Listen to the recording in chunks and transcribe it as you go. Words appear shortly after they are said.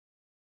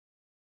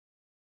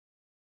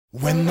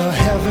When the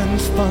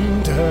heavens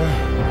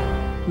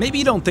thunder. Maybe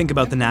you don't think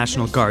about the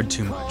National Guard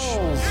too much.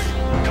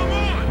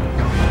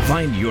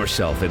 Find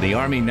yourself in the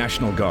Army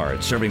National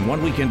Guard, serving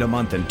 1 weekend a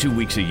month and 2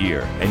 weeks a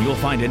year, and you'll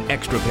find an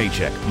extra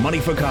paycheck, money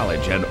for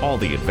college, and all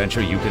the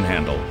adventure you can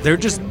handle. They're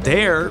just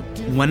there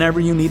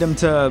whenever you need them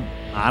to,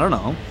 I don't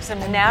know. Some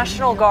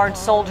National Guard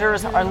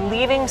soldiers are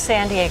leaving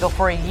San Diego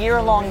for a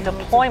year-long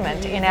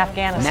deployment in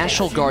Afghanistan.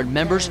 National Guard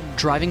members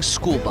driving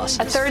school buses.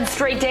 A third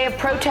straight day of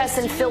protests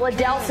in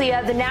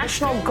Philadelphia. The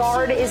National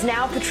Guard is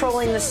now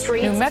patrolling the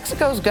streets. New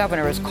Mexico's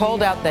governor has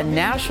called out the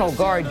National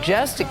Guard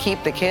just to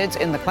keep the kids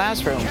in the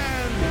classroom.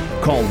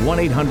 Call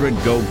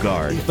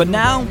 1-800-GO-GUARD. But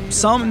now,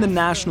 some in the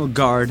National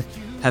Guard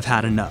have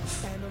had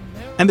enough.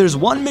 And there's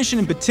one mission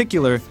in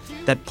particular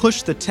that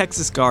pushed the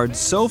Texas Guard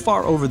so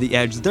far over the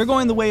edge that they're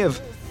going the way of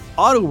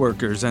auto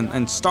workers and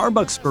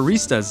Starbucks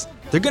baristas.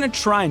 They're going to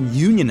try and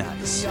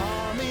unionize.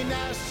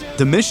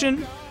 The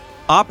mission?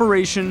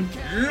 Operation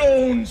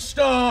Lone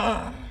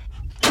Star.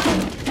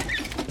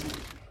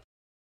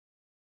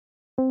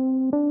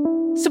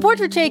 Support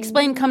for Jay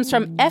Explained comes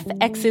from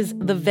FX's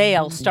The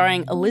Veil,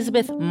 starring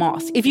Elizabeth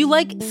Moss. If you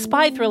like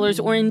spy thrillers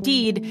or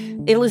indeed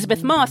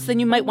Elizabeth Moss, then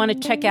you might want to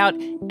check out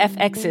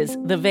FX's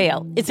The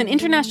Veil. It's an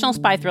international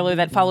spy thriller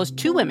that follows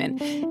two women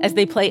as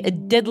they play a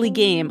deadly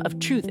game of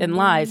truth and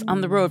lies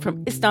on the road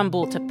from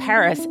Istanbul to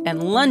Paris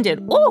and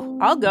London. Oh,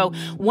 I'll go.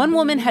 One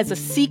woman has a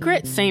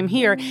secret, same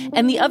here,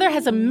 and the other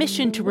has a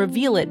mission to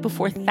reveal it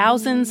before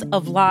thousands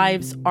of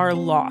lives are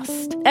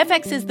lost.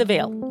 FX's The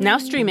Veil, now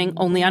streaming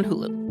only on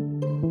Hulu.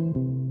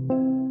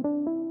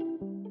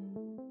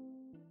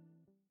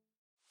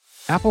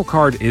 Apple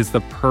Card is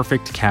the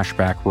perfect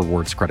cashback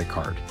rewards credit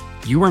card.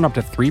 You earn up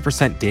to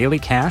 3% daily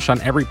cash on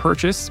every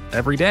purchase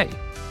every day.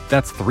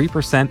 That's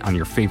 3% on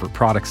your favorite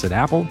products at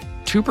Apple,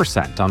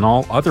 2% on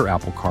all other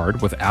Apple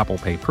Card with Apple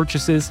Pay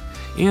purchases,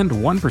 and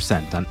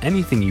 1% on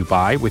anything you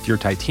buy with your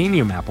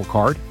titanium Apple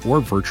Card or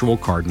virtual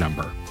card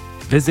number.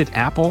 Visit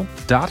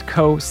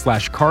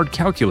apple.co/card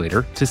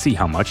calculator to see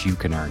how much you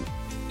can earn.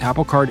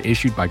 Apple Card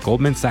issued by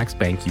Goldman Sachs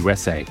Bank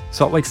USA,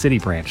 Salt Lake City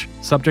branch,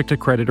 subject to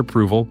credit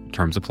approval,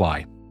 terms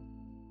apply.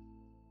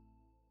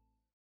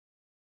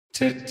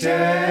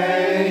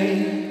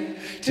 Today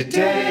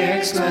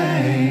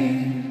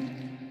Explained.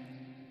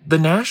 The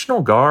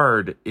National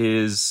Guard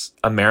is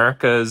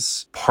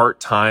America's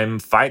part-time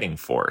fighting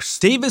force.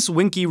 Davis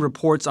Winke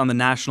reports on the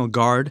National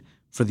Guard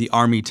for the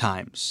Army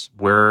Times.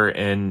 We're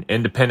an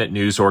independent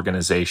news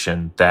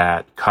organization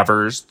that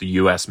covers the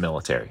U.S.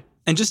 military.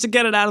 And just to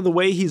get it out of the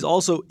way, he's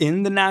also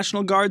in the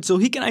National Guard, so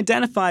he can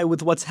identify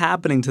with what's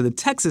happening to the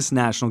Texas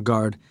National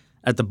Guard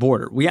at the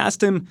border. We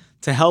asked him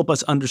to help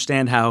us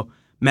understand how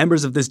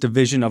members of this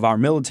division of our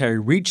military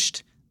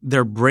reached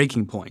their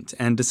breaking point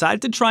and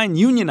decided to try and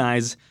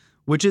unionize,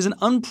 which is an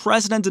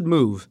unprecedented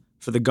move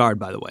for the Guard,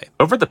 by the way.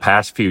 Over the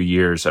past few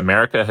years,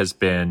 America has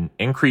been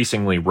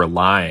increasingly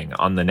relying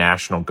on the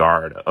National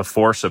Guard, a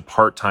force of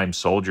part-time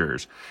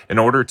soldiers, in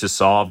order to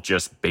solve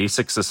just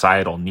basic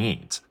societal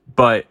needs.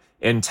 But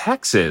in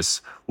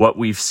Texas, what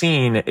we've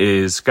seen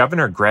is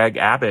Governor Greg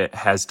Abbott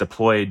has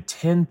deployed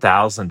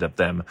 10,000 of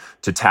them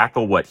to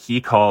tackle what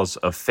he calls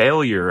a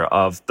failure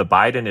of the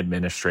Biden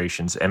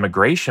administration's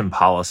immigration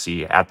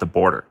policy at the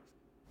border.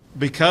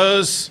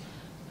 Because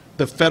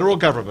the federal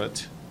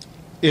government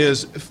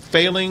is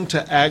failing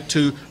to act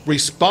to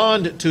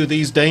respond to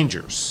these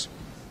dangers,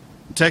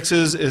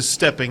 Texas is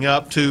stepping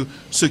up to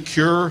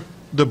secure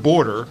the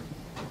border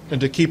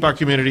and to keep our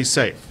communities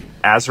safe.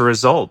 As a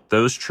result,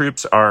 those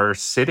troops are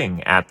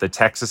sitting at the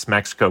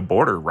Texas-Mexico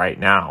border right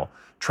now,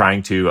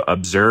 trying to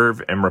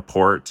observe and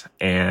report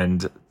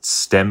and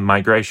stem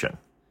migration.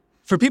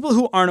 For people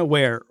who aren't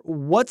aware,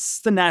 what's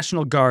the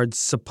National Guard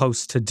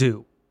supposed to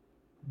do?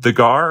 The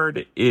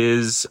Guard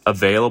is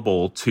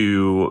available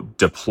to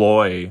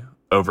deploy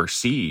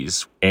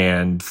overseas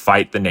and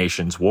fight the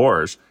nation's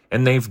wars,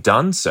 and they've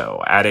done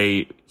so at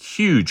a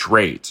huge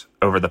rate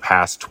over the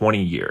past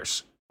 20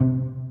 years.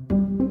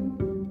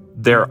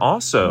 They're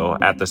also,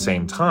 at the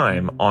same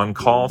time, on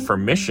call for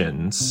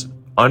missions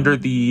under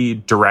the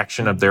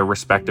direction of their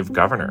respective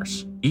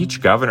governors.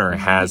 Each governor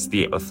has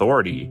the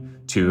authority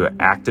to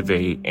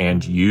activate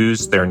and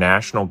use their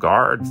National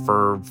Guard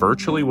for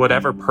virtually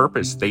whatever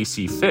purpose they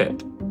see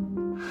fit.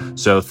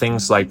 So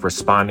things like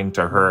responding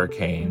to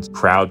hurricanes,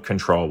 crowd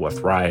control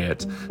with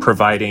riots,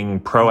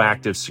 providing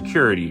proactive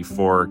security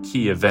for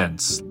key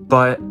events.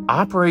 But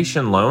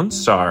Operation Lone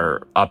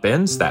Star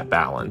upends that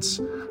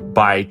balance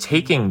by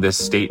taking this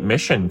state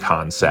mission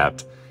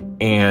concept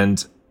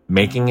and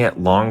making it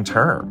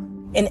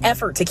long-term. In an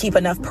effort to keep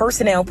enough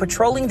personnel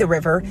patrolling the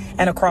river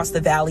and across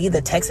the valley,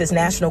 the Texas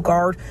National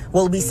Guard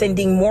will be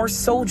sending more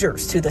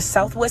soldiers to the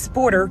southwest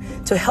border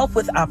to help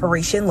with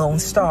Operation Lone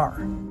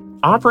Star.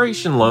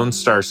 Operation Lone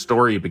Star's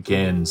story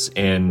begins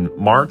in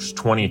March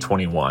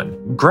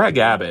 2021. Greg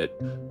Abbott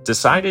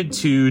decided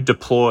to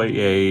deploy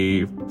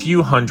a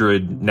few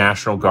hundred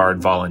National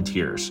Guard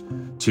volunteers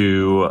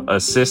to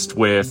assist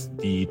with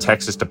the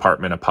Texas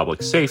Department of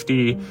Public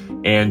Safety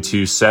and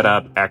to set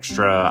up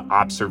extra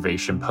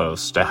observation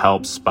posts to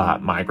help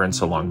spot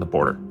migrants along the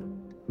border.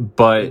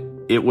 But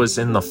it was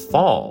in the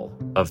fall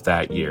of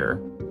that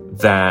year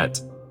that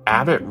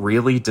Abbott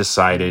really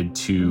decided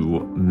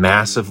to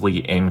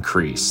massively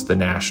increase the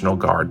National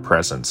Guard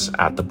presence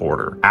at the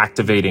border,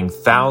 activating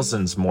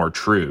thousands more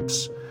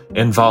troops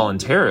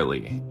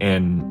involuntarily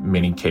in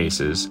many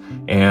cases,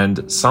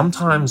 and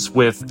sometimes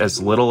with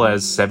as little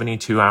as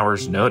 72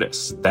 hours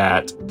notice,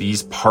 that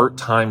these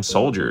part-time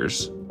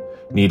soldiers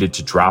needed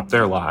to drop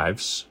their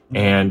lives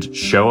and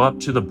show up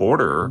to the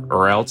border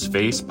or else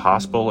face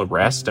possible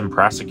arrest and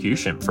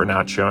prosecution for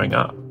not showing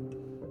up.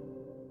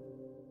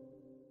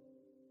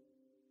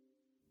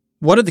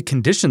 What are the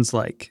conditions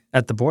like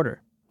at the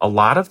border? A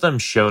lot of them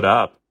showed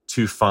up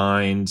to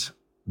find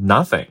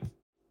nothing.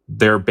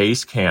 Their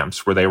base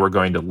camps where they were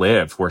going to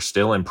live were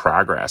still in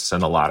progress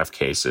in a lot of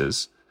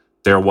cases.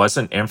 There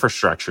wasn't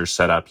infrastructure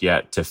set up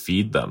yet to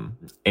feed them,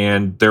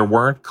 and there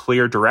weren't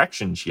clear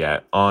directions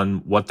yet on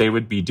what they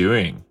would be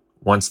doing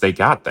once they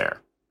got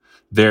there.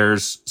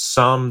 There's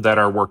some that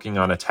are working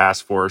on a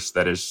task force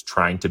that is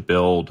trying to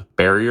build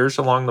barriers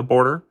along the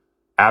border.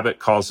 Abbott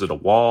calls it a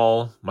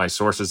wall. My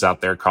sources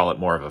out there call it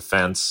more of a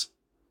fence.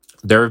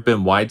 There have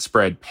been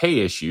widespread pay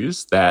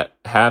issues that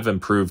have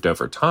improved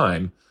over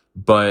time,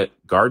 but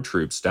Guard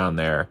troops down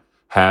there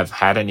have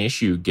had an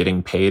issue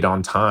getting paid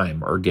on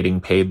time or getting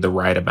paid the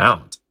right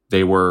amount.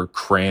 They were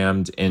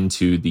crammed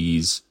into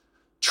these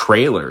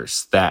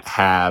trailers that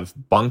have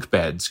bunk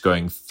beds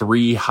going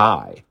 3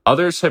 high.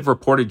 Others have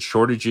reported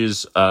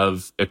shortages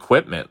of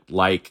equipment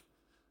like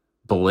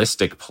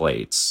ballistic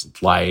plates,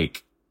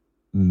 like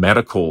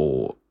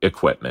medical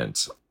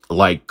equipment,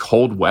 like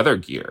cold weather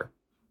gear.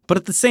 But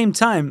at the same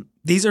time,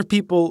 these are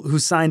people who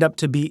signed up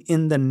to be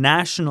in the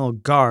National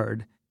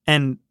Guard,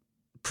 and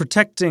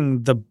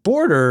protecting the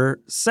border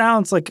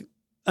sounds like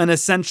an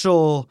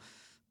essential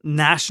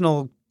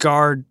National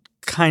Guard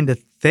kind of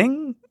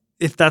thing,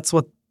 if that's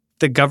what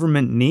the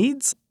government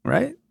needs,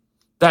 right?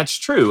 That's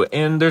true.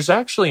 And there's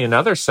actually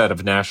another set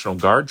of National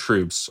Guard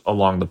troops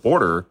along the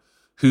border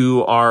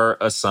who are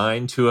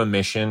assigned to a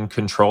mission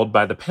controlled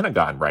by the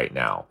Pentagon right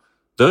now.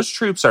 Those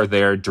troops are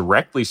there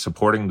directly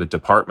supporting the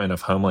Department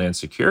of Homeland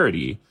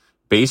Security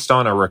based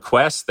on a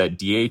request that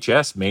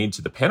DHS made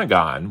to the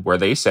Pentagon where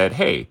they said,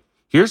 hey,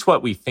 here's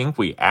what we think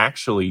we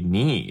actually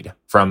need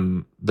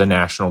from the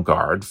National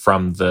Guard,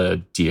 from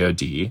the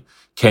DoD.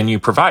 Can you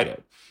provide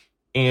it?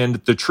 And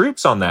the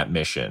troops on that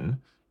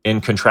mission,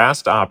 in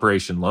contrast to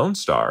Operation Lone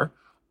Star,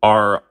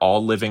 are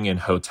all living in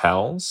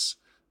hotels.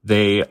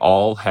 They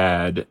all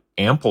had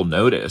ample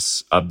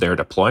notice of their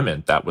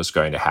deployment that was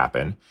going to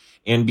happen.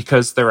 And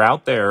because they're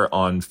out there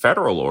on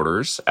federal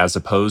orders as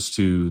opposed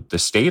to the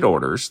state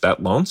orders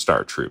that Lone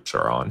Star troops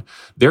are on,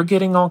 they're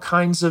getting all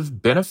kinds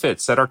of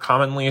benefits that are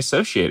commonly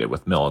associated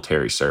with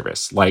military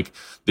service, like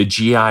the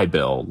GI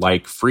Bill,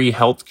 like free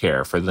health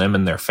care for them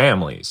and their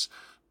families.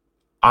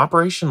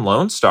 Operation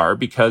Lone Star,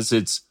 because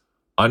it's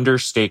under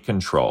state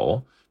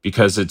control,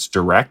 because it's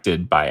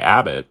directed by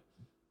Abbott,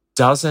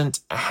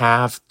 doesn't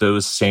have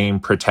those same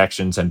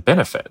protections and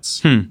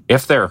benefits.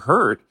 If they're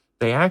hurt,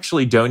 they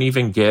actually don't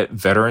even get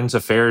Veterans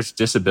Affairs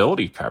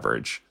disability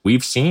coverage.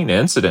 We've seen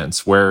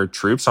incidents where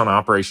troops on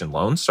Operation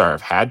Lone Star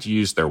have had to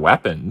use their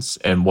weapons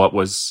in what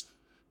was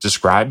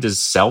described as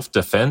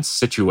self-defense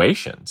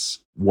situations.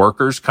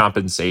 Workers'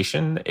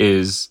 compensation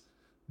is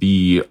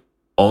the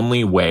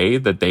only way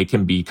that they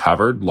can be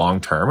covered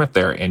long-term if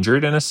they're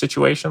injured in a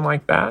situation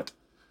like that.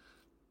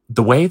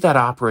 The way that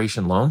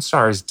Operation Lone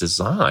Star is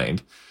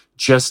designed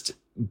just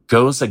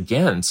goes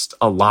against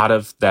a lot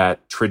of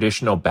that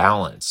traditional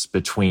balance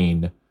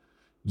between,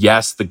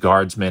 yes, the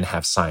guardsmen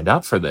have signed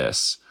up for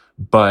this,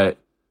 but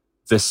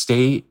the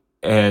state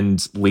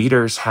and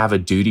leaders have a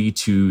duty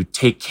to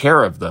take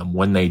care of them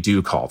when they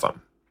do call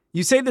them.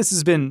 You say this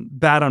has been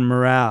bad on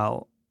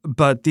morale,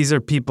 but these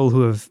are people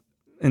who have,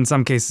 in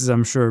some cases,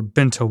 I'm sure,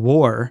 been to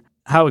war.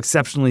 How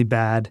exceptionally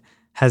bad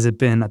has it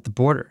been at the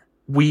border?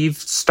 We've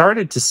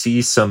started to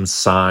see some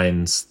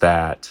signs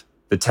that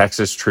the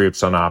Texas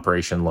troops on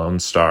Operation Lone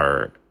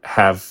Star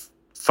have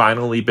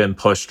finally been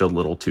pushed a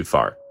little too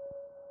far.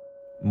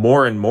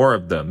 More and more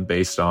of them,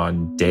 based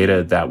on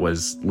data that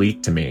was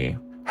leaked to me,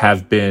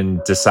 have been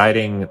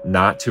deciding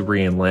not to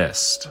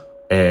re-enlist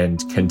and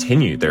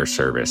continue their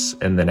service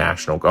in the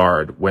National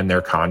Guard when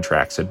their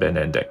contracts have been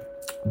ending.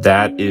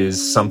 That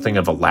is something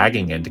of a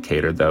lagging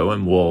indicator, though,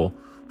 and we'll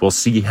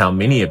see how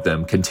many of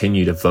them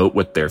continue to vote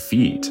with their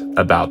feet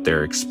about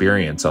their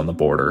experience on the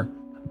border.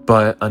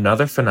 But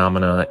another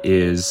phenomena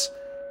is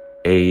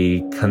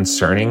a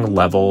concerning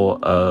level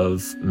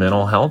of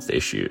mental health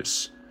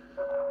issues.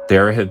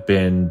 There have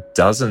been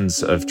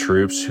dozens of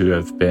troops who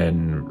have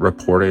been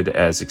reported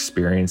as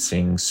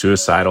experiencing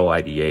suicidal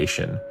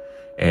ideation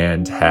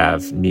and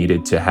have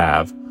needed to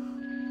have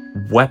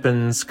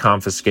weapons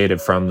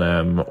confiscated from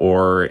them,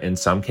 or in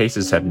some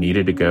cases have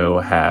needed to go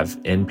have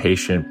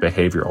inpatient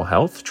behavioral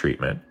health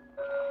treatment.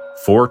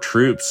 4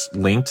 troops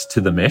linked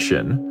to the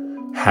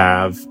mission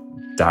have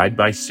died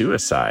by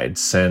suicide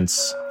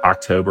since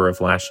October of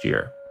last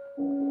year.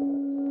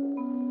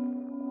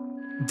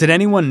 Did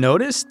anyone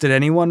notice? Did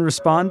anyone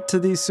respond to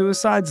these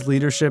suicides?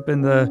 Leadership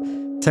in the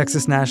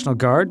Texas National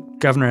Guard,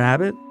 Governor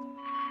Abbott?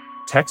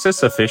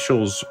 Texas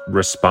officials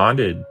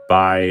responded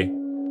by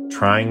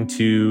trying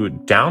to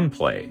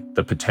downplay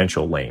the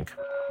potential link.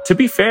 To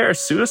be fair,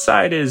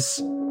 suicide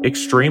is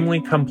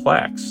extremely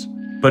complex,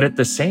 but at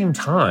the same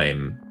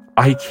time,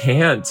 I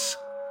can't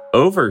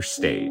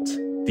overstate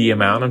the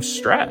amount of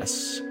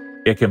stress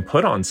it can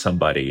put on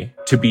somebody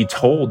to be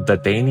told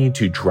that they need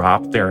to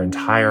drop their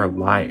entire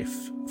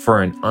life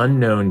for an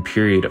unknown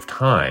period of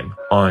time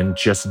on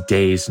just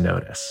days'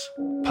 notice.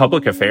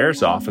 Public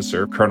Affairs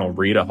Officer Colonel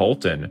Rita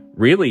Holton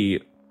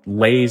really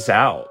lays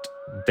out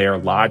their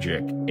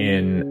logic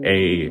in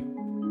a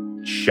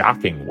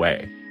shocking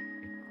way.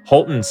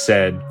 Holton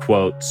said,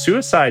 quote,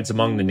 "Suicides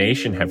among the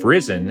nation have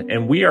risen,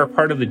 and we are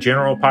part of the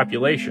general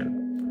population.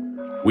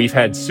 We've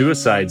had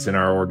suicides in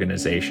our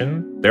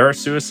organization. There are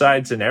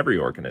suicides in every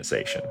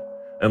organization.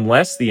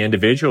 Unless the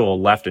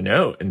individual left a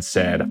note and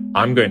said,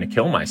 I'm going to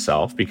kill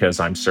myself because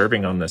I'm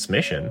serving on this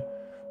mission,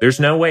 there's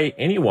no way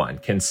anyone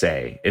can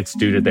say it's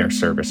due to their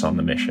service on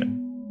the mission."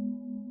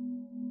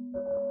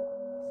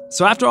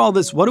 So after all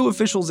this, what do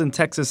officials in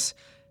Texas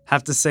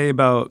have to say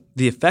about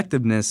the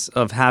effectiveness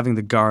of having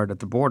the Guard at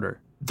the border?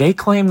 They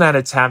claim that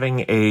it's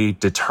having a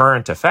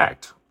deterrent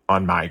effect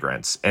on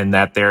migrants and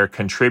that they're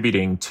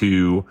contributing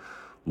to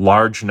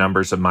large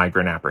numbers of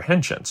migrant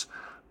apprehensions.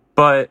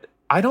 But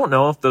I don't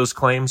know if those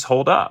claims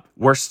hold up.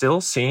 We're still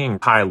seeing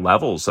high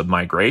levels of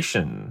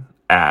migration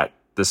at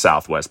the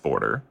southwest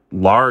border,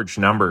 large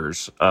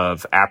numbers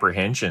of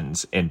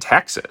apprehensions in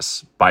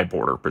Texas by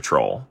Border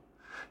Patrol.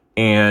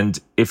 And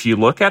if you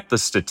look at the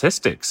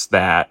statistics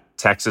that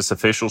Texas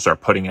officials are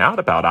putting out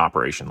about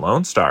Operation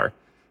Lone Star,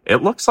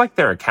 it looks like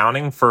they're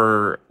accounting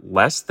for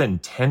less than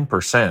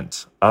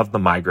 10% of the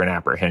migrant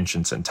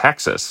apprehensions in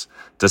Texas,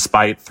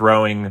 despite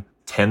throwing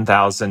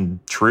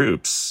 10,000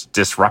 troops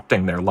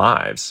disrupting their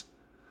lives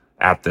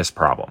at this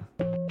problem.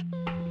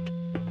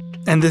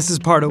 And this is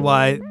part of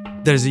why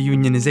there's a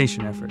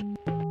unionization effort.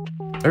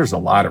 There's a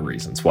lot of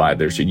reasons why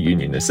there's a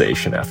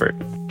unionization effort.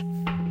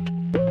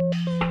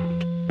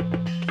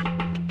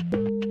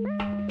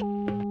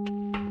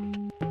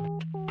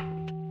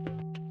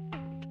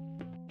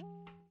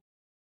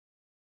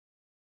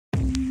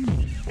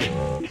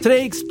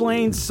 Today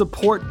Explained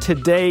support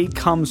today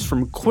comes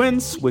from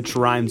Quince, which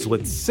rhymes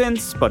with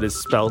since but is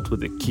spelled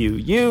with a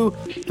Q-U.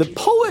 The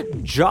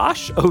poet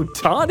Josh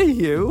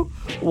O'Donohue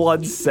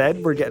once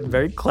said, we're getting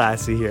very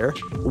classy here,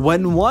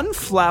 "When one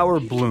flower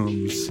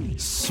blooms,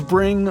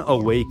 spring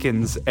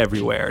awakens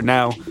everywhere."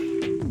 Now,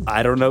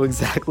 I don't know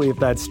exactly if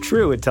that's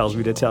true, it tells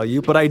me to tell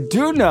you, but I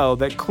do know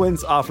that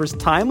Quince offers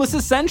timeless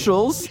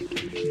essentials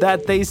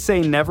that they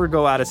say never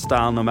go out of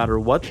style no matter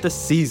what the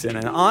season.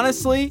 And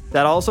honestly,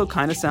 that also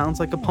kind of sounds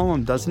like a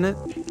poem, doesn't it?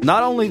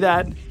 Not only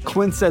that,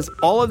 Quince says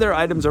all of their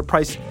items are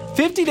priced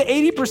 50 to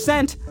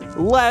 80%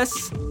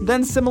 less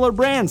than similar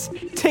brands.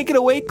 Take it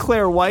away,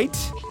 Claire White.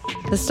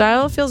 The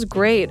style feels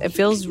great. It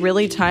feels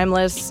really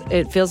timeless.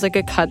 It feels like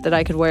a cut that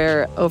I could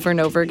wear over and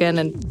over again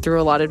and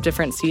through a lot of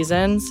different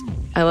seasons.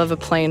 I love a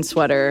plain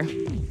sweater.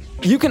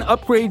 You can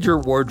upgrade your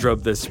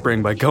wardrobe this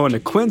spring by going to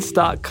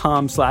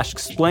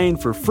quince.com/explain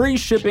for free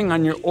shipping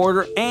on your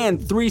order and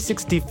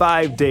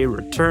 365-day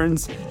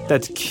returns.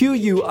 That's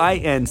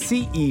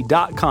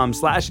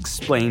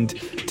QUINCE.com/explained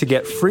to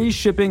get free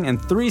shipping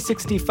and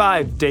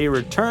 365-day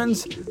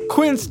returns.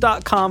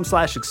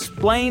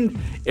 Quince.com/explained.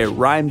 It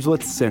rhymes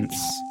with since.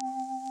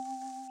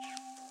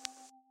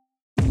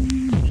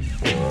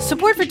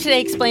 Support for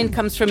Today Explained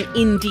comes from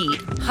Indeed.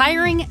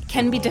 Hiring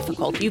can be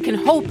difficult. You can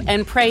hope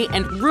and pray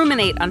and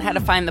ruminate on how to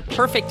find the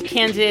perfect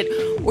candidate,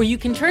 or you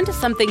can turn to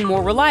something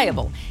more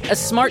reliable, a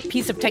smart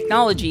piece of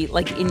technology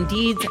like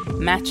Indeed's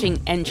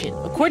matching engine.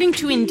 According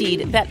to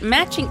Indeed, that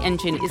matching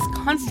engine is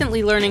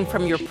constantly learning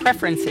from your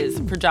preferences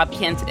for job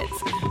candidates,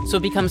 so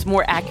it becomes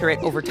more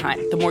accurate over time.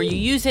 The more you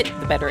use it,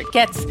 the better it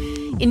gets.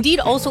 Indeed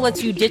also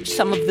lets you ditch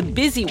some of the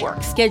busy work,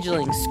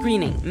 scheduling,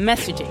 screening,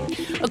 messaging.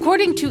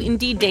 According to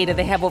Indeed data,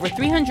 they have over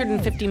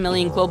 350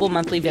 million global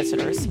monthly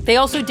visitors. They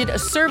also did a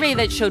survey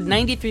that showed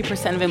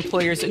 93% of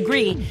employers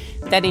agree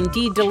that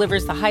Indeed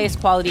delivers the highest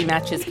quality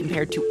matches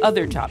compared to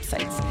other job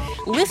sites.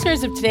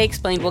 Listeners of Today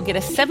Explained will get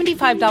a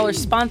 $75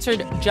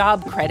 sponsored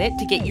job credit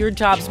to get your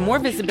jobs more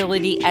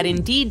visibility at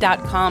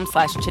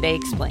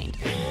Indeed.com/todayexplained.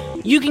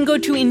 You can go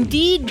to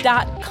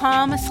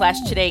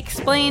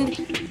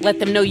Indeed.com/todayexplained. Let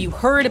them know you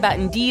heard about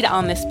Indeed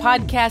on this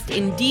podcast.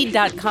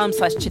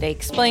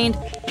 Indeed.com/todayexplained.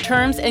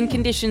 Terms and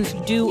conditions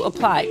do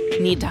apply.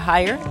 Need to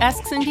hire?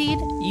 Asks Indeed.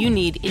 You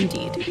need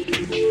Indeed.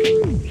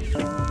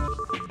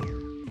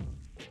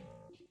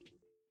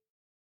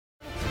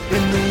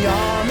 In the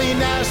Army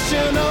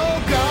National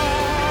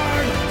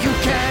Guard, you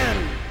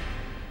can.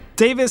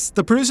 Davis,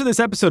 the producer of this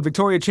episode,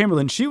 Victoria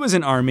Chamberlin, she was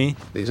in Army.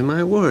 These are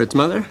my words,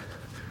 Mother.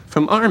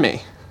 From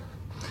Army.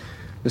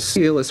 The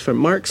seal is for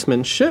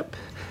marksmanship,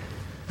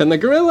 and the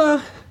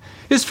gorilla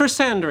is for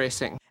sand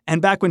racing.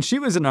 And back when she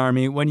was in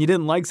Army, when you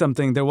didn't like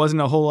something, there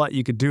wasn't a whole lot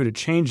you could do to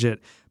change it.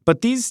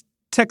 But these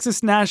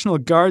Texas National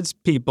Guards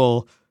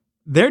people,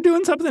 they're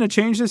doing something to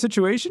change the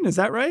situation. Is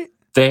that right?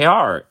 They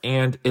are,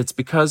 and it's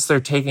because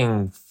they're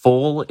taking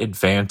full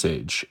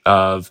advantage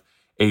of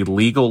a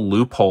legal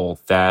loophole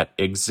that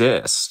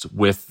exists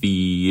with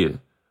the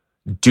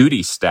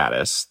duty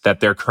status that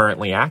they're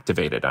currently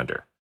activated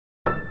under.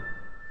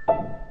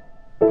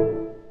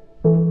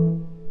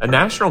 A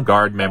National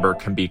Guard member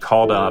can be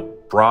called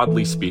up,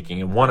 broadly speaking,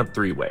 in one of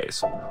three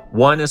ways.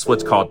 One is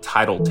what's called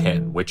Title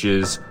 10, which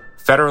is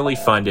federally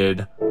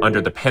funded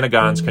under the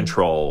Pentagon's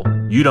control.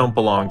 You don't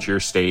belong to your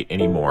state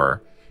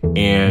anymore,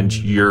 and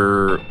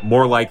you're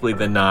more likely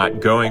than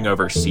not going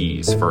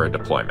overseas for a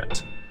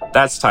deployment.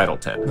 That's Title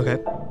 10.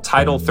 Okay.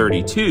 Title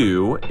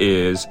 32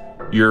 is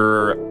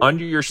you're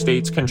under your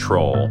state's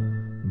control,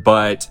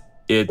 but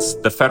it's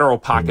the federal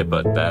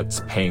pocketbook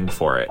that's paying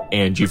for it.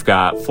 And you've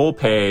got full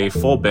pay,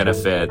 full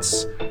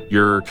benefits.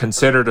 You're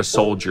considered a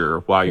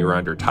soldier while you're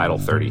under Title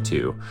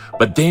 32.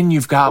 But then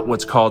you've got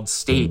what's called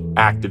state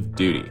active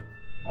duty.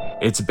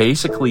 It's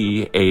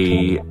basically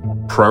a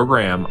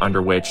program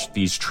under which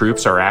these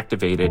troops are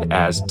activated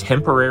as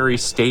temporary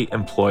state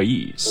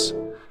employees.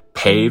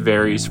 Pay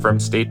varies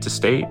from state to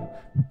state.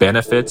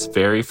 Benefits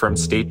vary from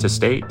state to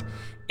state.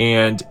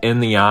 And in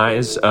the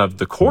eyes of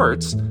the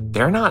courts,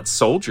 they're not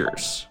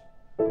soldiers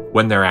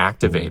when they're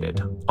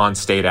activated on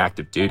state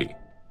active duty.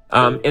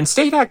 And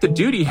state active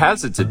duty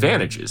has its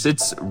advantages.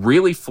 It's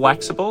really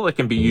flexible. It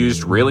can be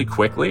used really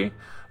quickly.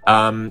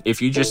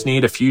 If you just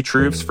need a few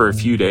troops for a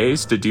few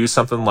days to do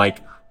something like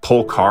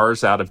pull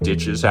cars out of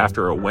ditches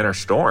after a winter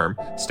storm,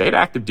 state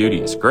active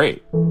duty is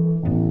great.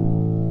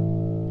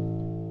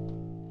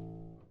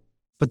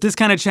 But this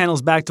kind of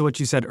channels back to what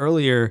you said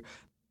earlier,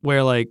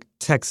 where like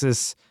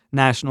Texas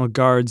National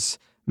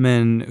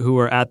Guardsmen who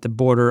were at the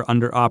border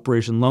under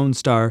Operation Lone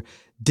Star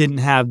didn't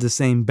have the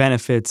same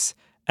benefits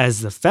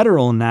as the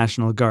federal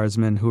National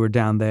Guardsmen who were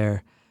down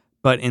there.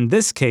 But in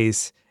this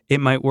case, it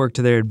might work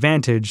to their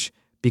advantage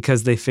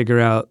because they figure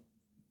out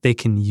they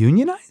can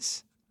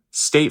unionize?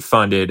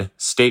 State-funded,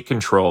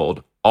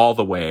 state-controlled, all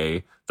the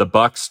way. The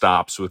buck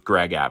stops with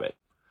Greg Abbott.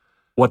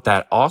 What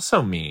that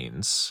also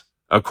means,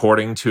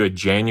 according to a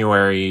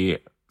January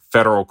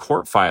federal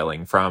court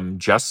filing from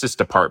Justice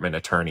Department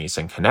attorneys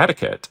in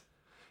Connecticut,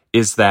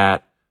 is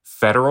that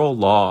federal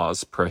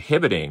laws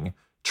prohibiting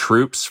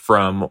troops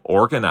from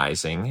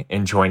organizing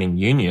and joining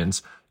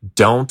unions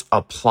don't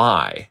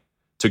apply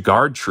to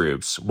Guard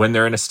troops when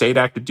they're in a state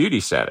active duty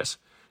status.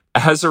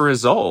 As a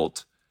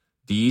result,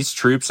 these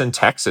troops in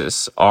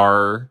Texas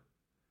are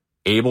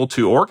able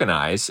to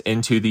organize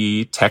into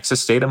the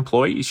Texas State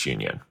Employees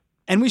Union.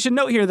 And we should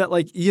note here that,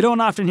 like, you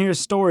don't often hear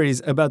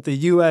stories about the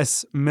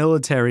U.S.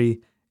 military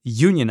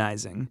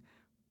unionizing.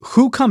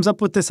 Who comes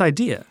up with this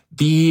idea?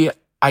 The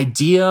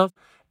idea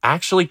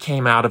actually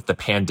came out of the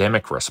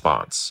pandemic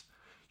response.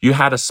 You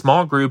had a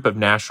small group of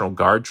National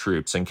Guard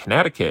troops in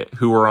Connecticut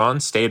who were on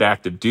state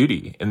active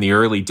duty in the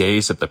early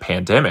days of the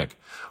pandemic,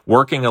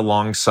 working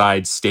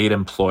alongside state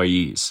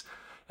employees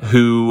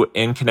who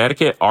in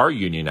Connecticut are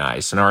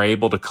unionized and are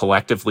able to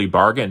collectively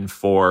bargain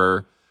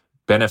for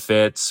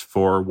benefits,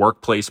 for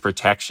workplace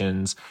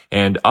protections,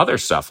 and other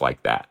stuff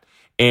like that.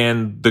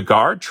 And the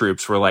Guard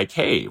troops were like,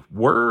 hey,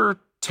 we're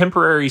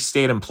temporary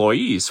state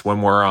employees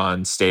when we're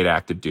on state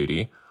active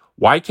duty.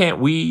 Why can't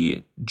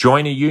we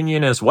join a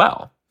union as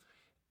well?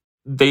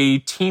 They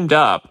teamed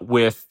up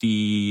with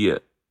the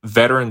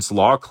Veterans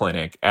Law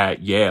Clinic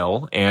at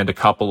Yale and a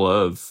couple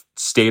of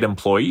state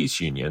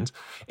employees unions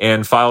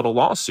and filed a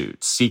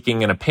lawsuit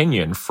seeking an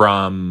opinion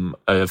from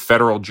a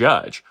federal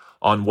judge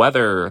on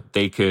whether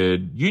they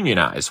could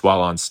unionize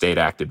while on state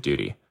active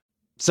duty.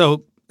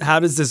 So how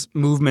does this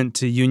movement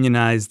to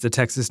unionize the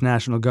Texas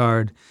National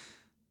Guard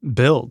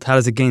build? How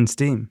does it gain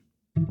steam?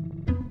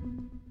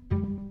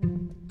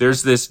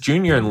 There's this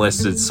junior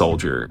enlisted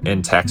soldier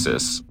in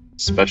Texas.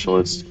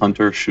 Specialist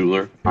Hunter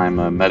Schuler. I'm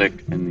a medic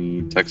in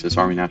the Texas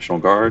Army National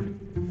Guard,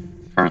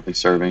 currently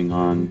serving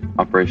on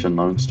Operation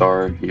Lone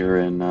Star here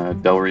in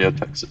Del Rio,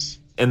 Texas.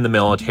 In the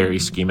military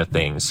scheme of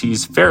things,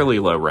 he's fairly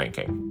low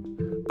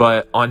ranking.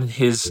 But on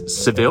his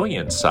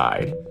civilian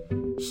side,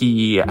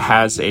 he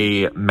has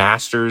a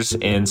master's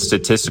in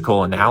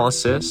statistical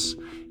analysis,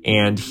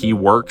 and he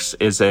works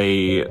as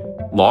a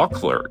law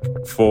clerk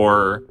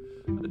for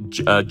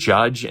a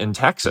judge in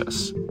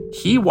Texas.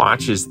 He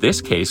watches this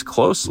case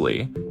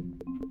closely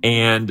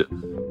and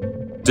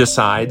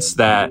decides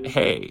that,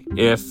 hey,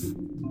 if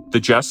the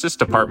Justice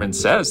Department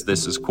says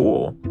this is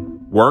cool,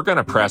 we're going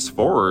to press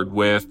forward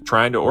with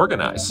trying to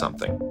organize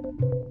something.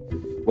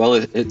 Well,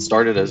 it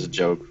started as a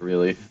joke,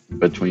 really,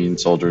 between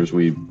soldiers.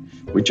 We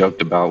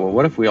joked about, well,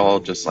 what if we all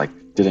just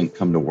didn't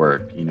come to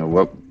work? You know,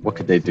 what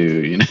could they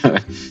do? You know,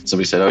 so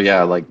we said, oh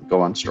yeah,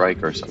 go on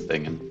strike or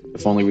something, and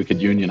if only we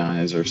could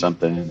unionize or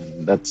something.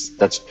 And that's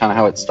kind of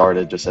how it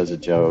started, just as a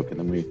joke, and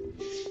then we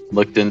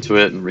looked into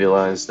it and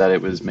realized that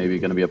it was maybe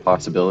going to be a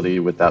possibility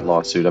with that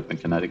lawsuit up in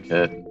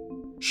Connecticut.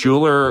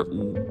 Schuler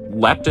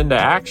leapt into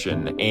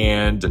action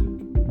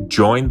and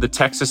joined the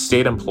Texas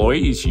State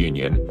Employees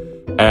Union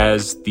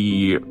as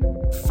the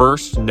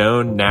first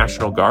known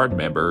National Guard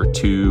member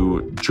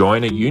to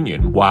join a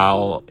union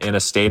while in a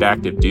state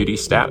active duty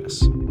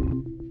status.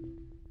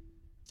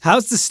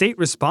 How's the state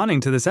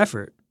responding to this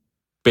effort?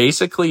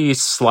 Basically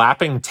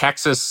slapping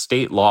Texas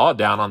state law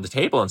down on the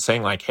table and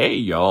saying like, hey,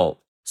 y'all.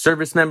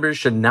 Service members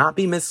should not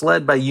be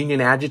misled by union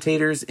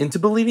agitators into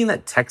believing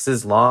that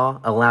Texas law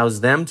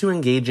allows them to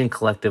engage in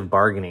collective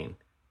bargaining.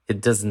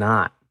 It does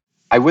not.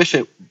 I wish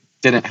it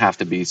didn't have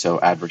to be so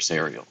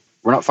adversarial.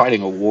 We're not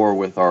fighting a war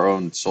with our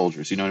own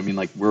soldiers. You know what I mean?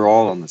 Like, we're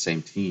all on the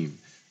same team.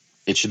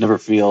 It should never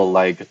feel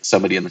like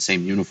somebody in the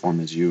same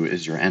uniform as you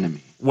is your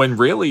enemy. When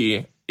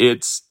really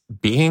it's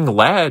being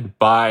led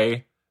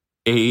by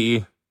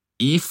a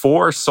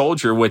E4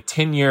 soldier with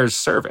 10 years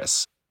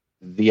service.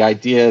 The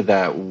idea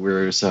that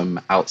we're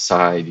some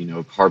outside,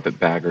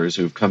 carpetbaggers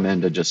who've come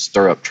in to just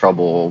stir up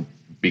trouble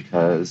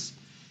because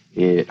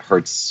it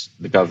hurts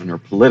the governor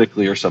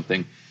politically or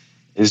something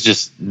is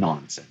just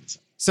nonsense.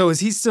 So is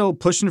he still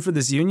pushing for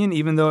this union,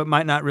 even though it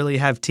might not really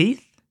have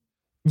teeth?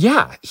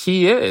 Yeah,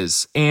 he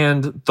is.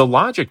 And the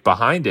logic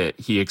behind it,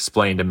 he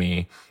explained to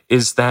me,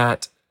 is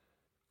that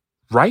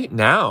right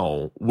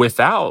now,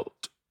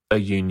 without a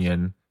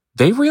union,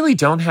 they really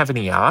don't have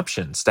any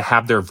options to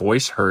have their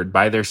voice heard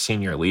by their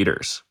senior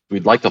leaders.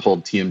 We'd like to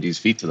hold TMD's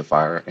feet to the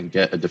fire and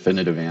get a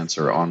definitive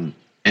answer on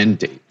end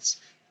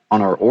dates.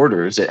 On our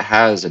orders, it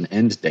has an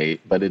end date,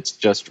 but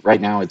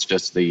right now it's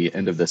just the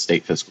end of the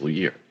state fiscal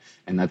year.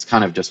 And that's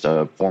kind of just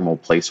a formal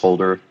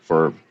placeholder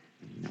for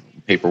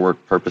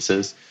paperwork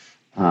purposes.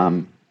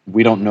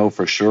 We don't know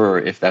for sure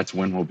if that's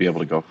when we'll be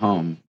able to go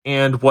home.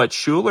 And what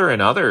Schuler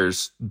and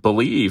others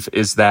believe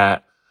is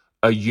that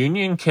a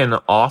union can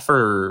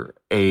offer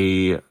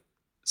a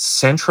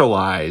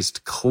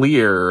centralized,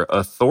 clear,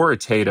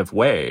 authoritative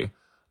way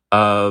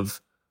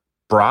of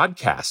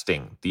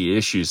broadcasting the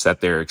issues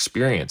that they're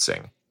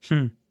experiencing.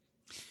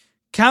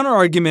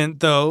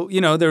 Counter-argument, though,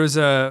 there was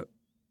a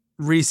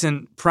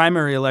recent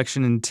primary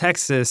election in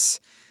Texas.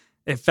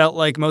 It felt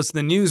like most of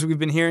the news we've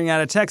been hearing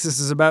out of Texas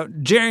is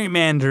about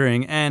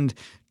gerrymandering and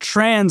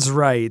trans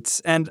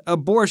rights and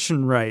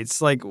abortion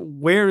rights. Like,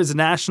 where is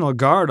National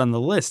Guard on the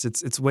list?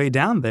 It's way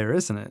down there,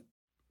 isn't it?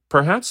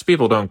 Perhaps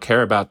people don't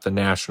care about the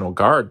National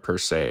Guard per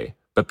se,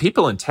 but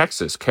people in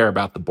Texas care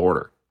about the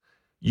border.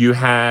 You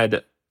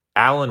had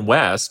Alan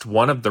West,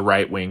 one of the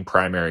right-wing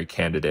primary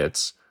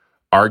candidates,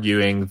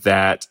 arguing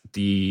that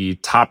the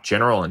top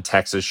general in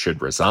Texas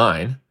should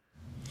resign.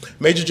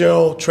 Major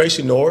General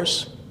Tracy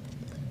Norris,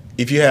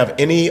 if you have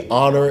any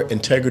honor,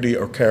 integrity,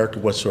 or character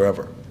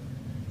whatsoever,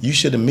 you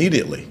should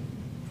immediately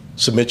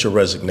submit your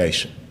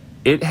resignation.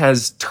 It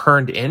has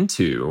turned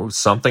into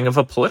something of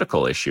a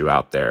political issue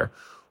out there,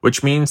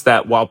 which means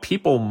that while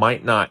people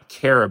might not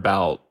care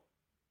about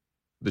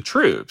the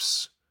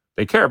troops,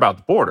 they care about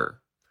the border.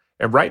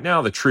 And right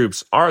now, the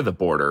troops are the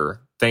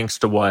border, thanks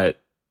to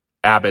what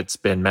Abbott's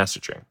been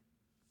messaging.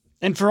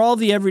 And for all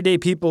the everyday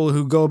people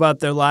who go about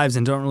their lives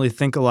and don't really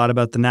think a lot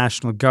about the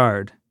National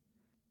Guard,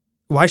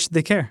 why should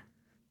they care?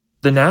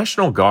 The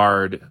National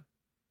Guard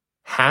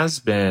has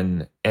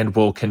been and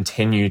will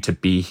continue to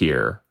be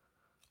here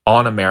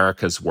on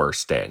America's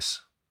worst days.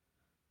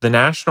 The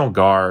National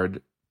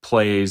Guard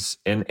plays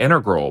an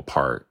integral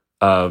part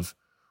of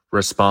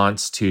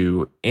response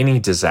to any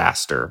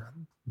disaster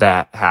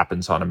that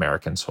happens on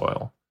American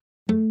soil.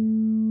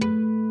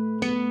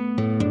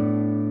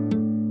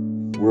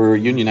 We're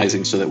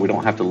unionizing so that we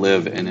don't have to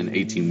live in an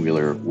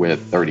 18-wheeler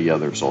with 30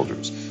 other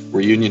soldiers.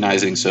 We're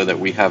unionizing so that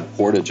we have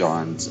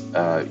porta-johns, so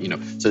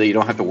that you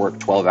don't have to work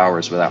 12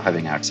 hours without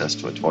having access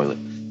to a toilet.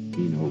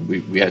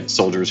 We had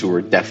soldiers who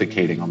were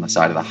defecating on the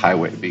side of the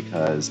highway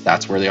because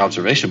that's where the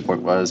observation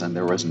point was, and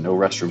there was no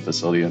restroom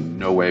facility and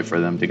no way for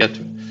them to get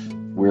to it.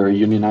 We're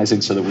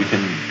unionizing so that we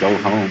can go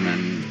home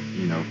and,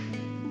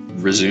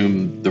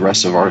 resume the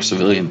rest of our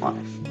civilian life.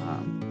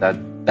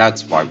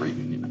 That's why we're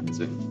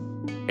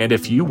unionizing. And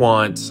if you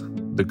want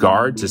the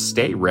Guard to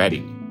stay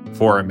ready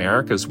for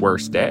America's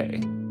worst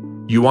day,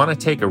 you want to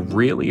take a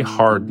really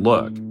hard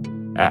look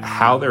at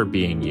how they're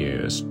being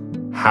used,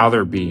 how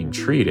they're being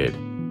treated,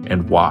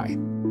 and why.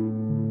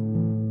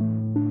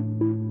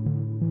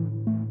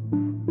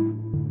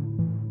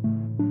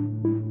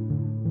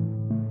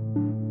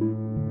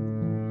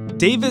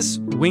 Davis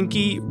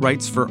Winke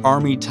writes for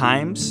Army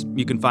Times.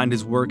 You can find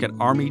his work at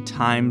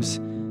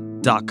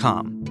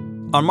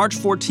armytimes.com. On March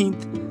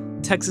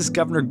 14th, Texas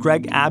Governor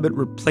Greg Abbott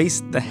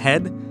replaced the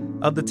head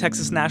of the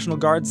Texas National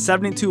Guard.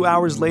 72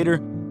 hours later,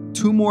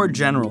 2 more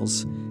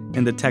generals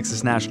in the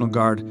Texas National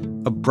Guard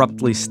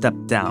abruptly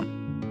stepped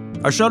down.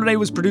 Our show today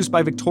was produced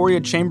by Victoria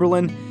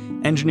Chamberlin,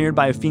 engineered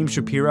by Efim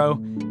Shapiro,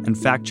 and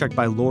fact-checked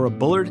by Laura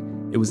Bullard.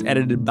 It was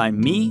edited by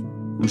me.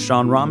 I'm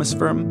Sean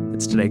Rameswaram.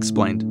 It's Today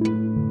Explained.